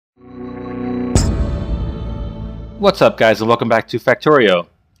What's up, guys, and welcome back to Factorio.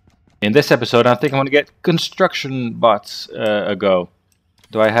 In this episode, I think I want to get construction bots a go.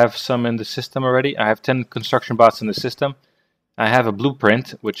 Do I have some in the system already? I have 10 construction bots in the system. I have a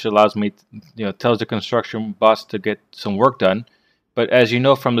blueprint, which allows me, tells the construction bots to get some work done. But as you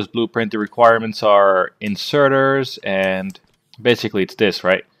know from this blueprint, the requirements are inserters, and basically it's this,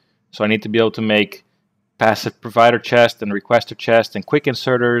 right? So I need to be able to make passive provider chest and requester chest and quick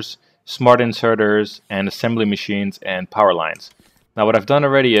inserters, smart inserters, and assembly machines and power lines. Now what I've done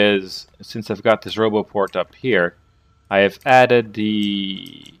already is, since I've got this robo port up here, I have added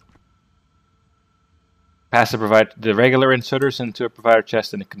the the regular inserters into a provider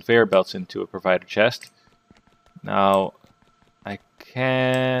chest and the conveyor belts into a provider chest. Now I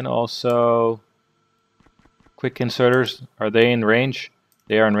can also quick inserters, are they in range?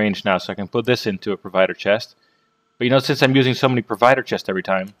 They are in range now, so I can put this into a provider chest. But since I'm using so many provider chests every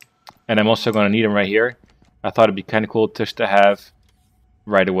time, and I'm also going to need them right here, I thought it'd be kind of cool just to have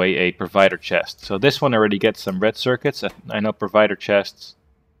right away a provider chest. So this one already gets some red circuits. I know provider chests,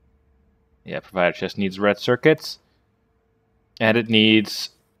 provider chest needs red circuits, and it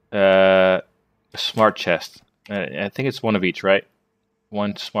needs a smart chest. I think it's one of each, right?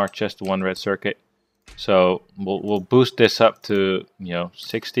 One smart chest, one red circuit. So we'll boost this up to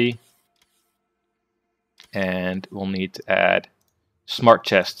 60, and we'll need to add smart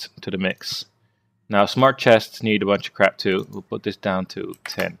chests to the mix. Now smart chests need a bunch of crap too. We'll put this down to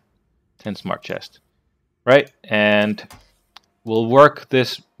 10 smart chests, right? And we'll work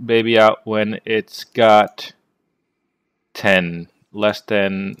this baby out when it's got 10,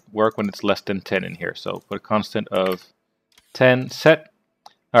 work when it's less than 10 in here. So put a constant of 10 set.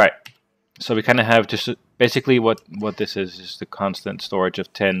 All right. So we kind of have just basically what this is the constant storage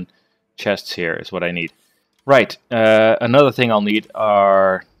of 10 chests here is what I need. Right. Another thing I'll need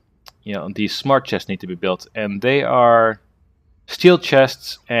are, these smart chests need to be built, and they are steel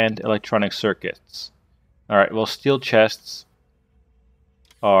chests and electronic circuits. All right. Well, steel chests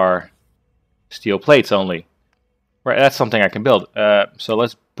are steel plates only. Right. That's something I can build. So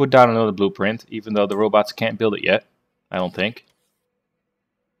let's put down another blueprint, even though the robots can't build it yet. I don't think.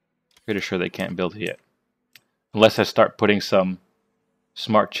 Pretty sure they can't build it yet, unless I start putting some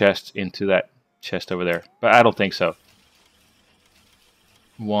smart chests into that chest over there. But I don't think so.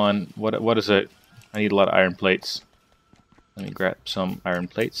 What is it? I need a lot of iron plates. Let me grab some iron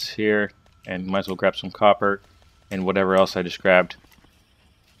plates here, and might as well grab some copper and whatever else I just grabbed.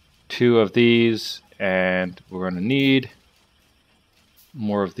 2 of these, and we're going to need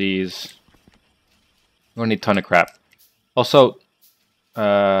more of these. We're going to need a ton of crap. Also,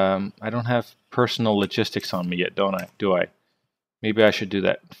 I don't have personal logistics on me yet, don't I? Do I? Maybe I should do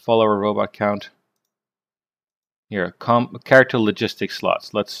that. Follower robot count. Here, character logistics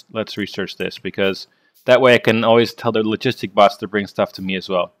slots. Let's research this, because that way I can always tell the logistic bots to bring stuff to me as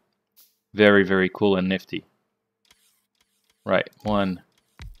well. Very, very cool and nifty. Right, 1,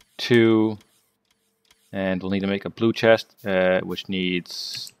 2, and we'll need to make a blue chest, which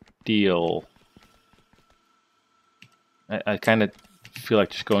needs steel. I kind of feel like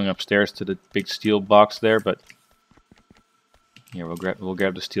just going upstairs to the big steel box there, but here we'll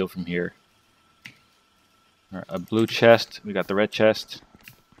grab the steel from here. All right, a blue chest. We got the red chest.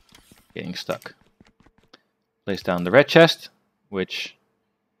 Getting stuck. Place down the red chest, which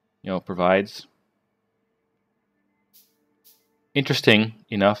provides. Interesting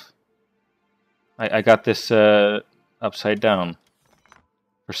enough, I got this upside down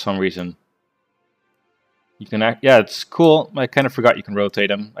for some reason. You can yeah, it's cool. I kind of forgot you can rotate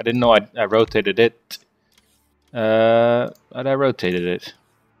them. I didn't know I rotated it. But I rotated it.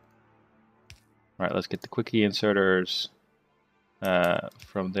 All right, let's get the quickie inserters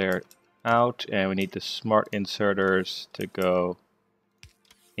from there out, and we need the smart inserters to go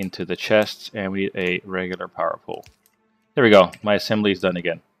into the chests, and we need a regular power pole. There we go. My assembly is done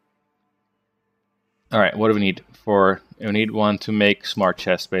again. All right, what do we need for? We need one to make smart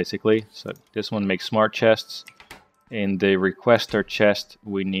chests, basically. So this one makes smart chests. In the requester chest,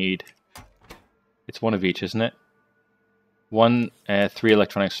 we need, it's one of each, isn't it? 3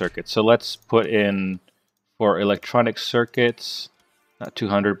 electronic circuits. So let's put in, for electronic circuits, not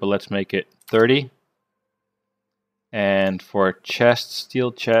 200, but let's make it 30. And for chests,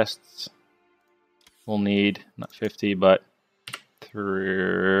 steel chests, we'll need, not 50, but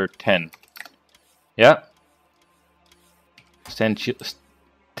 10. Yeah. 10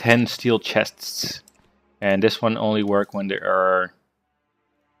 steel chests. And this one only work when there are,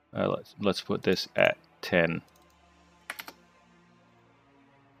 let's put this at 10.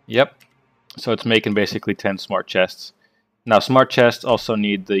 Yep. So it's making basically 10 smart chests. Now smart chests also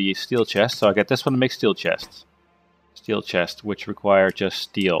need the steel chest, so I get this one to make steel chests. steel chest, which require just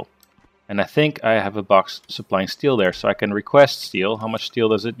steel. And I think I have a box supplying steel there, so I can request steel. How much steel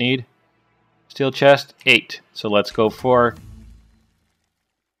does it need? Steel chest, 8. So let's go for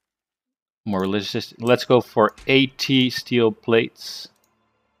more religious. Let's go for 80 steel plates.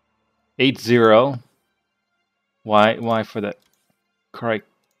 80. Why for that? Correct.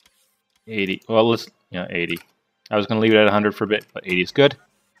 80. Well, let's 80. I was gonna leave it at 100 for a bit, but 80 is good.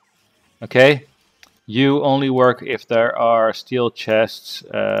 Okay. You only work if there are steel chests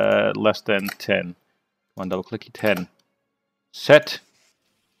less than 10. One double clicky 10. Set.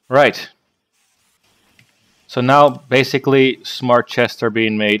 Right. So now basically smart chests are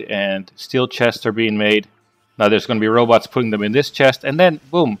being made and steel chests are being made. Now there's going to be robots putting them in this chest, and then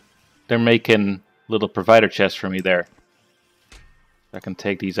boom, they're making little provider chests for me there. I can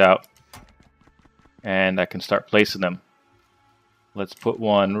take these out and I can start placing them. Let's put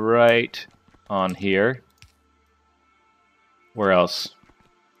one right on here. Where else?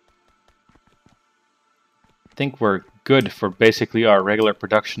 I think we're good for basically our regular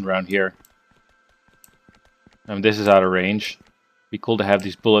production around here. This is out of range. Be cool to have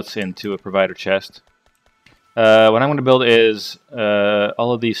these bullets into a provider chest. What I'm going to build is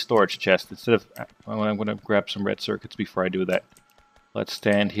all of these storage chests. Instead of, I'm going to grab some red circuits before I do that. Let's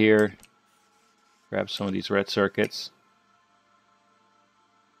stand here, grab some of these red circuits,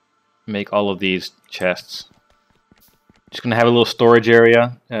 make all of these chests. Just going to have a little storage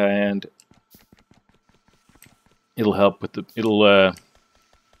area, and it'll help with the.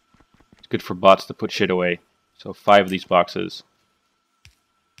 It's good for bots to put shit away. So 5 of these boxes.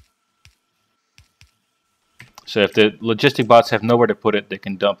 So if the logistic bots have nowhere to put it, they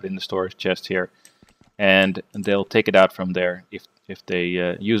can dump it in the storage chest here, and they'll take it out from there if they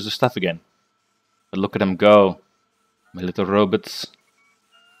use the stuff again. But look at them go, my little robots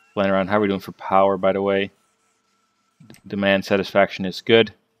flying around. How are we doing for power, by the way? Demand satisfaction is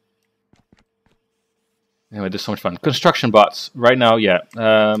good. Anyway, this is so much fun. Construction bots right now, yeah.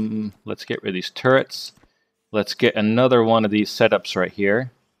 Let's get rid of these turrets. Let's get another one of these setups right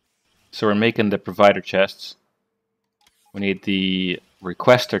here. So we're making the provider chests. We need the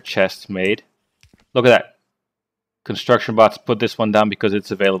requester chest made. Look at that. Construction bots put this one down because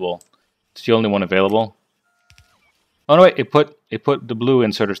it's available. It's the only one available. Oh no, wait, it put the blue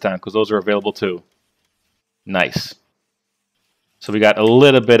inserters down because those are available too. Nice. So we got a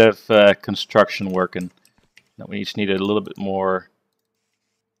little bit of construction working. Now we just need a little bit more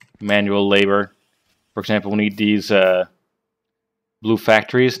manual labor. For example, we need these blue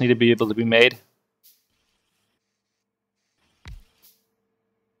factories need to be able to be made.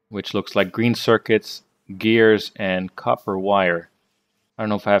 Which looks like green circuits, gears, and copper wire. I don't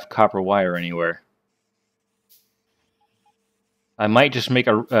know if I have copper wire anywhere. I might just make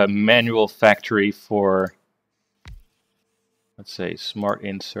a manual factory for, let's say, smart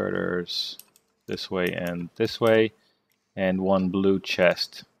inserters this way, and one blue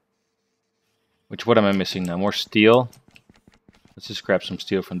chest. Which, what am I missing now? More steel? Let's just grab some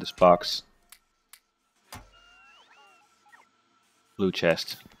steel from this box. Blue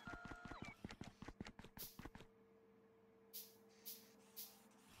chest.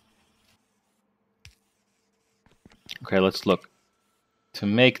 Okay, let's look. To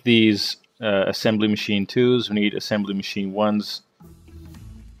make these assembly machine 2s, we need assembly machine 1s.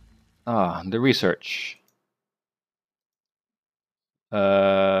 The research.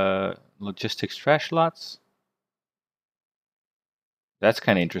 Logistics trash lots. That's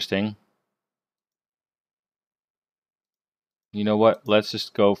kind of interesting. You know what? Let's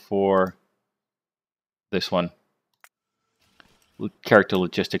just go for this one. Character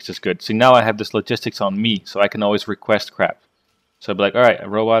logistics is good. See, now I have this logistics on me, so I can always request crap. So I'll be like, alright,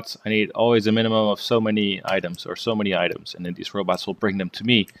 robots, I need always a minimum of so many items, or so many items, and then these robots will bring them to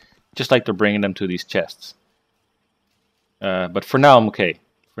me, just like they're bringing them to these chests. But for now, I'm okay.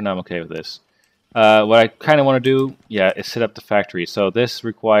 For now, I'm okay with this. What I kind of want to do, yeah, is set up the factory. So this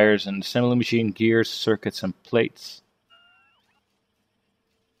requires an assembly machine, gears, circuits, and plates.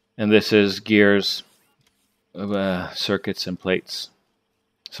 And this is gears, circuits, and plates.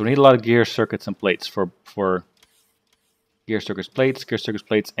 So we need a lot of gear, circuits, and plates for gear, circuits,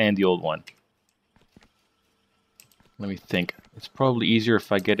 plates, and the old one. Let me think. It's probably easier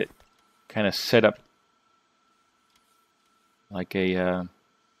if I get it kind of set up like a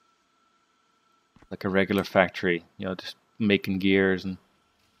regular factory, you know, just making gears and.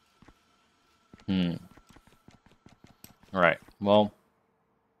 All right. Well.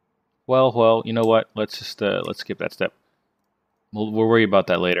 You know what? Let's just let's skip that step. We'll worry about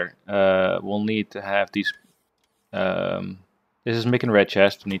that later. We'll need to have these. This is making red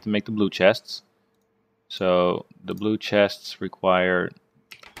chests. We need to make the blue chests. So the blue chests require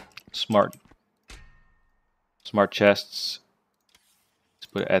smart chests. Let's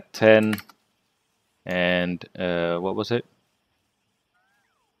put it at 10. And what was it?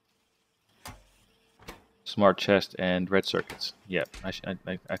 Smart chest and red circuits. Yep,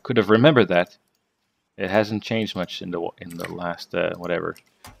 I could have remembered that. It hasn't changed much in the last whatever.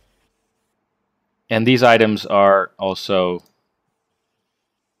 And these items are also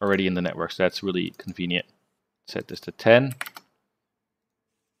already in the network, so that's really convenient. Set this to 10.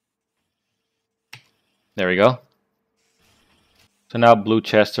 There we go. So now blue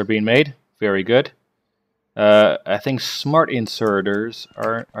chests are being made. Very good. I think smart inserters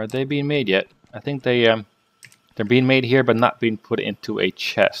are they being made yet? I think they're being made here, but not being put into a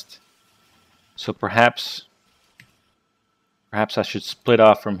chest. So perhaps I should split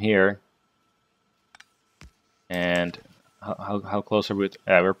off from here. And how close are we?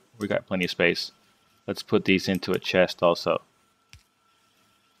 We got plenty of space. Let's put these into a chest also.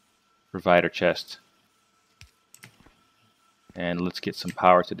 Provider chest. And let's get some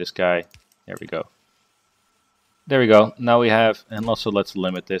power to this guy. There we go. There we go. Now we have, and also let's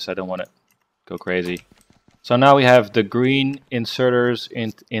limit this. I don't want to go crazy. So now we have the green inserters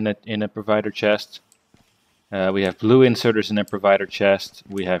in a provider chest. We have blue inserters in a provider chest.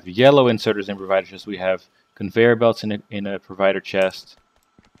 We have yellow inserters in provider chest. We have conveyor belts in a provider chest.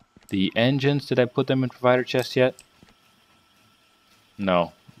 The engines, did I put them in provider chest yet?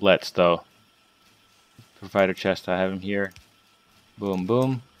 No. Let's though. Provider chest, I have them here. Boom,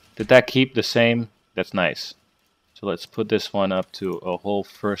 boom. Did that keep the same? That's nice. So let's put this one up to a whole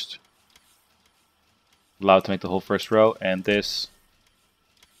first. Allowed to make the whole first row, and this.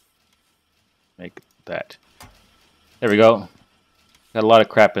 Make that. There we go. Got a lot of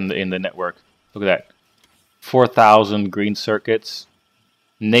crap in the network. Look at that. 4,000 green circuits.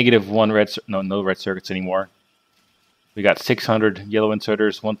 -1 red. No red circuits anymore. We got 600 yellow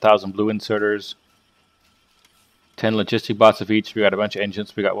inserters, 1,000 blue inserters. 10 logistic bots of each. We got a bunch of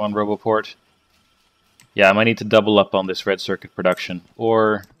engines. We got 1 roboport. Yeah, I might need to double up on this red circuit production,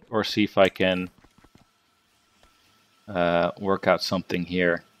 or see if I can work out something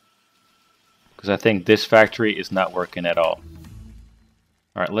here, because I think this factory is not working at all.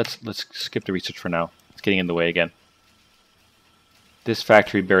 All right, let's skip the research for now. It's getting in the way again. This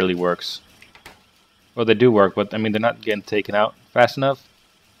factory barely works. Well, they do work, but I mean they're not getting taken out fast enough.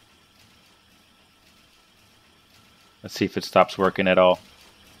 Let's see if it stops working at all.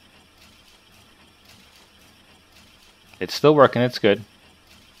 It's still working, it's good.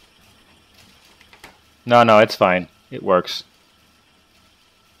 No, it's fine. It works.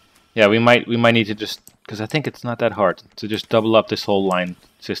 Yeah, we might need to just, because I think it's not that hard to just double up this whole line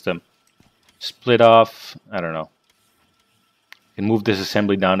system. Split off, I don't know. You can move this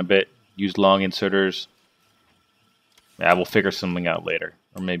assembly down a bit, use long inserters. Yeah, we'll figure something out later.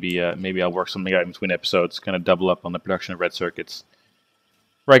 Or maybe I'll work something out in between episodes, kind of double up on the production of red circuits.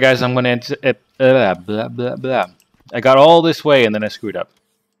 Right, guys, I'm going to blah, blah, blah. I got all this way and then I screwed up.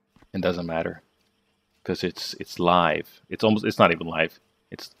 It doesn't matter, because it's live. It's not even live.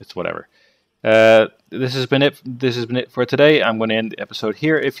 It's whatever. This has been it for today. I'm going to end the episode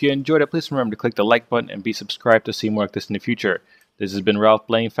here. If you enjoyed it, please remember to click the like button and be subscribed to see more like this in the future. This has been Ralph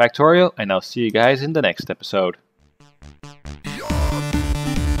playing Factorio, and I'll see you guys in the next episode.